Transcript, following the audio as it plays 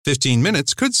15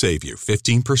 minutes could save you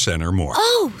 15% or more.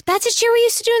 Oh, that's a cheer we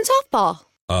used to do in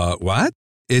softball. What?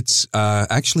 It's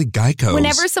actually Geico's.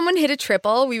 Whenever someone hit a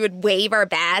triple, we would wave our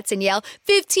bats and yell,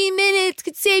 15 minutes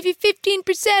could save you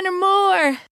 15% or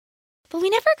more. But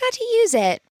we never got to use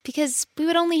it because we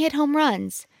would only hit home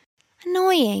runs.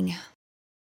 Annoying.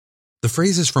 The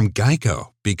phrase is from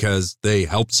Geico because they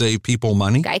help save people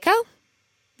money. Geico?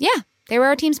 Yeah, they were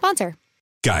our team sponsor.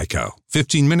 Geico.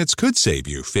 15 minutes could save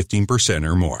you 15%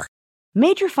 or more.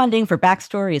 Major funding for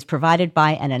Backstory is provided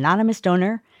by an anonymous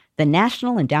donor, the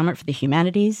National Endowment for the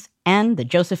Humanities, and the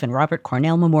Joseph and Robert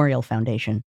Cornell Memorial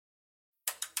Foundation.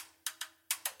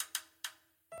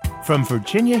 From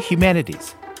Virginia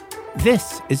Humanities,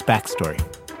 this is Backstory.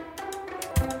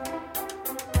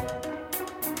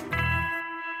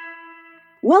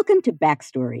 Welcome to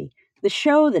Backstory, the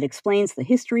show that explains the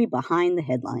history behind the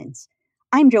headlines.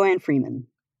 I'm Joanne Freeman.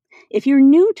 If you're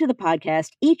new to the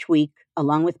podcast, each week,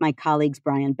 along with my colleagues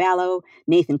Brian Ballow,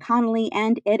 Nathan Connolly,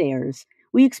 and Ed Ayers,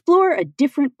 we explore a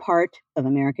different part of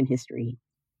American history.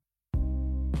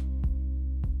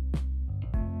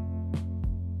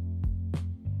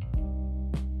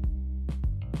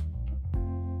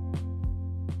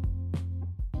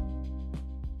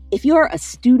 If you're a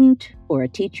student or a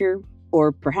teacher,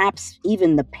 or perhaps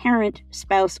even the parent,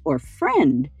 spouse, or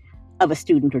friend of a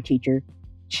student or teacher,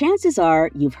 chances are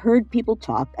you've heard people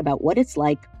talk about what it's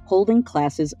like holding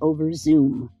classes over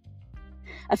Zoom.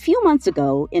 A few months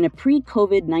ago, in a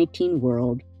pre-COVID-19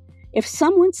 world, if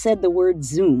someone said the word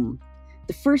Zoom,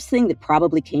 the first thing that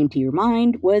probably came to your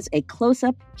mind was a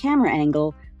close-up camera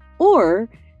angle or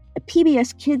a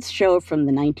PBS Kids show from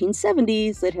the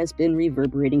 1970s that has been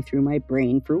reverberating through my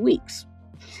brain for weeks.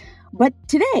 But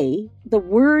today, the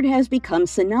word has become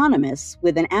synonymous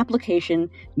with an application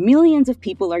millions of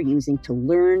people are using to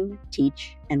learn,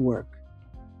 teach, and work.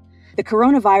 The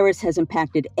coronavirus has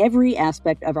impacted every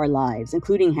aspect of our lives,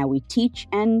 including how we teach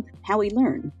and how we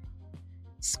learn.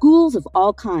 Schools of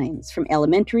all kinds, from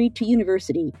elementary to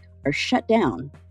university, are shut down,